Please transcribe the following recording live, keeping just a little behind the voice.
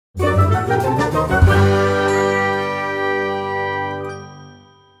Hello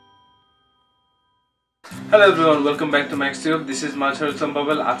everyone, welcome back to MaxTubeee. This is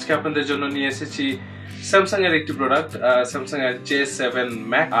Bangla. আজকে আপনাদের জন্য নিয়ে এসেছি স্যামসাং এর একটি প্রোডাক্ট, স্যামসাং এর J7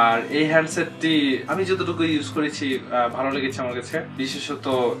 Max। আর এই হ্যান্ডসেটটি আমি যতটুকু ইউজ করেছি ভালো লেগেছে আমার কাছে। বিশেষত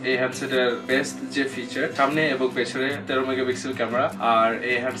এই হ্যান্ডসেটের বেস্ট যে ফিচার, সামনে এবং পেছনে 13 মেগাপিক্সেল ক্যামেরা। আর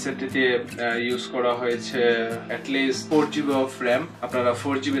এই হ্যান্ডসেটটিতে ইউজ করা হয়েছে at least 4GB of RAM। আপনারা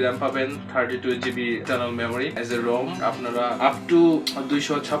 4GB RAM পাবেন, 32GB internal memory as a ROM। আপনারা আপ টু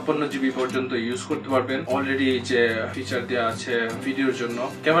 256GB পর্যন্ত ইউজ করতে পারবেন। অলরেডি যে ফিচার দেওয়া আছে ভিডিওর জন্য,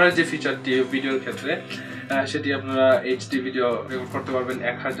 ক্যামেরার যে ফিচারটি ভিডিওর ক্ষেত্রে সেটি আপনারা HD ভিডিও রেকর্ড করতে পারবেন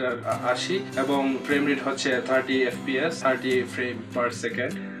 1080 এবং ফ্রেম রেট হচ্ছে 30 FPS 30 frame per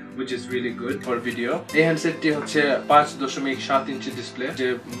second, which is really good for video। এই হ্যান্ডসেটটি হচ্ছে 5.7 ইঞ্চি ডিসপ্লে, যে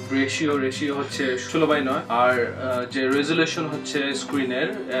রেশিও হচ্ছে 16:9, আর যে রেজুলেশন হচ্ছে স্ক্রিনের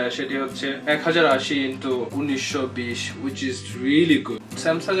সেটি হচ্ছে 1080x1920, which is really good।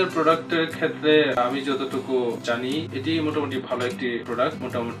 Samsung এর প্রোডাক্টের ক্ষেত্রে আমি যতটুকু জানি এটি মোটামুটি ভালো একটি প্রোডাক্ট,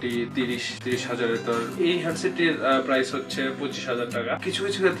 মোটামুটি 30,000 এর। এই হ্যান্ডসেটটির প্রাইস হচ্ছে 25,000 টাকা। কিছু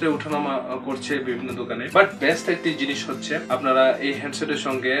কিছু ক্ষেত্রে ওঠানামা করছে বিভিন্ন দোকানে, বাট বেস্ট একটি জিনিস হচ্ছে আপনারা এই হ্যান্ডসেটের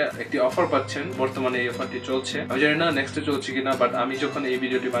সঙ্গে একটি অফার পাচ্ছেন। বর্তমানে এই অফারটি চলছে, আমি জানি না নেক্সটে চলছে কিনা, বাট আমি যখন এই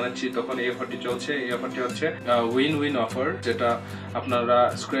ভিডিওটি বানাচ্ছি তখন এই অফারটি চলছে। এই অফারটি হচ্ছে উইন উইন অফার, যেটা আপনারা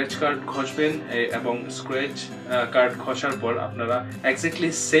স্ক্র্যাচ কার্ড ঘষবেন এবং স্ক্র্যাচ কার্ড ঘষার পর আপনারা এক্স্যাক্টলি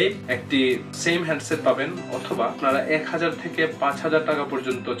সেম হ্যান্ডসেট পাবেন, অথবা আপনারা 1000 থেকে 5000 টাকা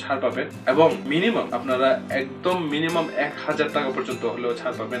পর্যন্ত ছাড় পাবেন, এবং মিনিমাম আপনারা একদম মিনিমাম 1000 টাকা পর্যন্ত হলেও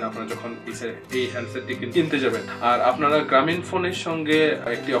ছাড় পাবেন আপনারা যখন এই হ্যান্ডসেটটি কিনতে যাবেন। আর আপনারা গ্রামীণ ফোনের সঙ্গে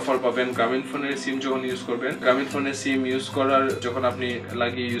একটি অফার পাবেন। গ্রামীণ ফোনের সিম যখন ইউজ করবেন, গ্রামীণ ফোনের সিম ইউজ করার যখন আপনি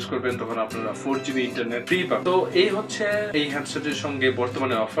লাগিয়ে ইউজ করবেন, তখন আপনারা 4GB ইন্টারনেট ফ্রি পাবেন। তো এই হচ্ছে এই হ্যান্ডসেটের সঙ্গে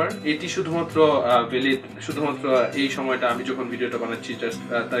বর্তমানে অফার। এটি শুধুমাত্র ভ্যালিড শুধুমাত্র এই সময়টা, আমি যখন ভিডিওটা বানাচ্ছি জাস্ট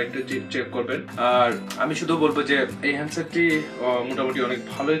তার একটা চেক করবেন। আর আমি শুধু বলবো যে এই হ্যান্ডসেটটি মোটামুটি অনেক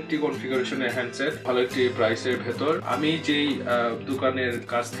ভালো একটি কনফিগারেশনের হ্যান্ডসেট, ভালো একটি প্রাইসের ভেতর। আমি যেই দোকানের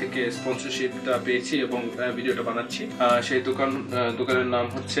কাছ থেকে স্পন্সরশিপটা পেয়েছি এবং ভিডিওটা বানাচ্ছি, সেই দোকানের নাম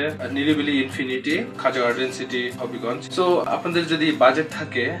হচ্ছে নিরিবিলি ইনফিনিটি, খাজা গার্ডেন সিটি, হবিগঞ্জ। সো আপনাদের যদি বাজেট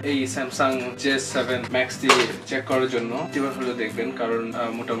থাকে এই স্যামসাং J7 Max দিয়ে চেক করার জন্য, এবার হলে দেখবেন, কারণ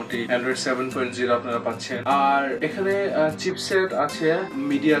মোটামুটি Android 7.0 আপনারা পাচ্ছেন। আর এখানে চিপসেট আছে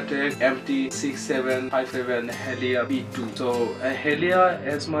MediaTek MT6757 Helio P2। তো Helio,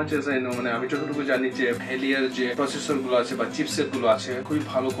 as much as I know, মানে আমি যতটুকু জানি যে Helioর যে প্রসেসর গুলো আছে বা চিপসেট গুলো আছে খুবই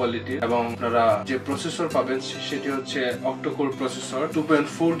ভালো কোয়ালিটি, এবং আপনারা যে প্রসেসর পাবেন সেটি হচ্ছে অক্টোকোর প্রসেসর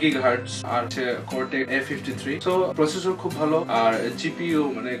 2.4 GHz আর হচ্ছে Cortex A53। তো প্রসেসর খুব ভালো। আর জিপিইউ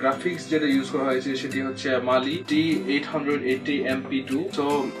মানে গ্রাফিক্স যেটা ইউজ করা হয়েছে সেটি হচ্ছে Mali T880 MP2। তো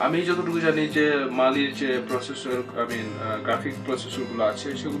আমি যতটুকু জানি যে মালির যে প্রসেসর গ্রাফিক প্রসেসর গুলো আছে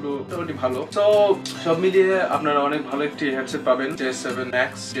সেগুলো মোটামুটি ভালো। তো সব মিলিয়ে আপনারা অনেক ভালো একটি হ্যান্ডসেট পাবেন J7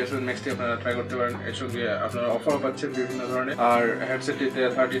 Max টি আপনারা ট্রাই করতে পারেন। এর সঙ্গে আপনারা অফার পাচ্ছেন বিভিন্ন ধরনের। আর হ্যান্ডসেটটিতে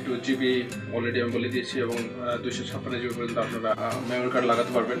 32GB অলরেডি আমি বলে দিয়েছি, এবং 256GB পর্যন্ত আপনারা মেমোরি কার্ড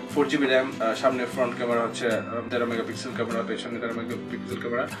লাগাতে পারবেন। 4GB RAM, সামনে ফ্রন্ট ক্যামেরা হচ্ছে 13 মেগাপিক্সেল ক্যামেরা, পেছনে 13 মেগাপিক্সেল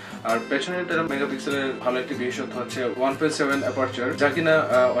ক্যামেরা। আর পেছনে 13 মেগাপিক্সেলের ভালো একটি বিশেষত্ব হচ্ছে 1.7 অ্যাপারচার, যা কিনা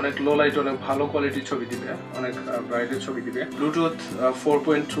অনেক লো লাইট অনেক ভালো কোয়ালিটির ছবি দিবে, অনেক ব্রাইটের ছবি দিবে। ব্লুটুথ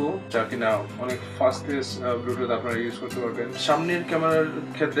 4.2, যা কিনা অনেক ফাস্টেস্ট ব্লুটুথ আপনারা ইউজ করতে পারবেন। সামনের ক্যামেরার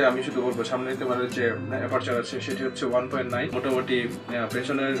ক্ষেত্রে আমি শুধু বলবো, সামনের ক্যামেরার যে অ্যাপারচার আছে সেটি হচ্ছে 1.9। মোটামুটি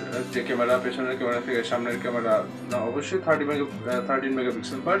পেছনের যে ক্যামেরা, পেছনের ক্যামেরা থেকে সামনের ক্যামেরা অবশ্যই 13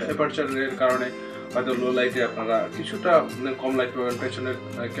 মেগাপিক্সেল, বাট অ্যাপারচারের কারণে হয়তো লো লাইটে আপনারা কিছুটা কম লাইট পাবেন পেছনের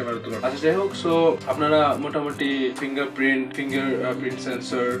ক্যামেরা তুলনায়। আচ্ছা, যাই হোক, সো আপনারা মোটামুটি fingerprint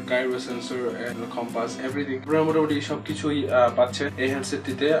sensor, gyro sensor, compass, everything আপনারা মোটামুটি সবকিছুই পাচ্ছেন এই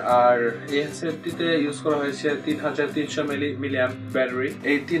হ্যান্ডসেটটিতে। আর এই হ্যান্ডসেটটিতে ইউজ করা হয়েছে 3300 মিলিঅ্যাম্প ব্যাটারি।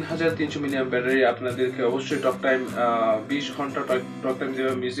 এই 3300 মিলিঅ্যাম্প ব্যাটারি আপনাদেরকে অবশ্যই টক টাইম 20 ঘন্টা টক টাইম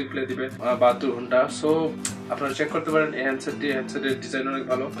দিবে, মিউজিক প্লে দিবে 72 ঘন্টা। সো আপনারা চেক করতে পারেন এই হ্যান্ডসেটের ডিজাইন অনেক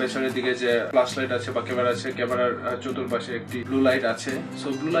ভালো। পেছনের দিকে যে ফ্ল্যাশ লাইট আছে বা ক্যামেরা আছে, ক্যামেরার চতুর্পাশে একটি ব্লু লাইট আছে। সো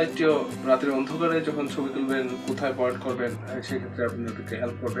ব্লু লাইটটিও রাতের অন্ধকারে যখন ছবি তুলবেন, কোথায় পয়েন্ট করবেন, সেক্ষেত্রে আপনাদেরকে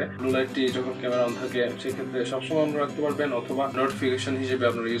হেল্প করবে। ব্লু লাইটটি যখন ক্যামেরা অন থাকে সেক্ষেত্রে সবসময় অন রাখতে পারবেন, অথবা নোটিফিকেশন হিসেবে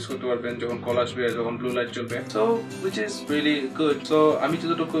আপনারা ইউজ করতে পারবেন যখন কল আসবে, যখন ব্লু লাইট চলবে। So which is really good. So আমি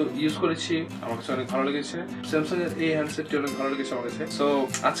যতটুকু ইউজ করেছি আমার কাছে অনেক ভালো লেগেছে। স্যামসাং এর এই হ্যান্ডসেটটি অনেক ভালো লেগেছে আমার কাছে। সো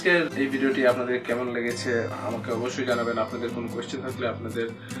আজকের এই ভিডিওটি আপনাদের কেমন লেগেছে আমাকে অবশ্যই জানাবেন। আপনাদের কোনো কোয়েশ্চেন থাকলে, আপনাদের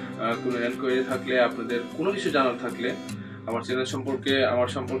কোনো এনকোয়ারি থাকলে, আপনাদের কোনো কিছু জানার থাকলে আমার চ্যানেল সম্পর্কে,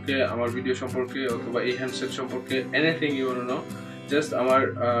 আমার ভিডিও সম্পর্কে, অথবা এই হ্যান্ডসেট সম্পর্কে, anything you want to know, just আমার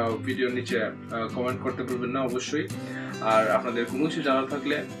ভিডিওর নিচে কমেন্ট করতে ভুলবেন না অবশ্যই। আর আপনাদের কোনো কিছু জানার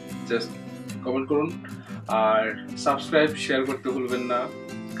থাকলে জাস্ট কমেন্ট করুন, আর সাবস্ক্রাইব শেয়ার করতে ভুলবেন না,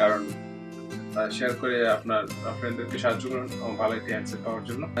 কারণ শেয়ার করে আপনার ফ্রেন্ডদেরকে সাহায্য করুন আমার ভালো একটি অ্যান্সার পাওয়ার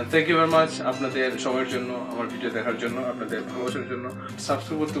জন্য। থ্যাংক ইউ ভেরি মাচ আপনাদের সময়ের জন্য, আমার ভিডিও দেখার জন্য, আপনাদের ভালোবাসার জন্য।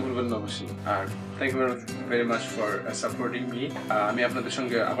 সাবস্ক্রাইব করতে ভুলবেন না অবশ্যই। আর thank you very much for supporting me. আমি আপনাদের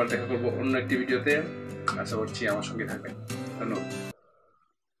সঙ্গে আবার দেখা করবো অন্য একটি ভিডিওতে। আশা করছি আমার সঙ্গে থাকবেন। ধন্যবাদ।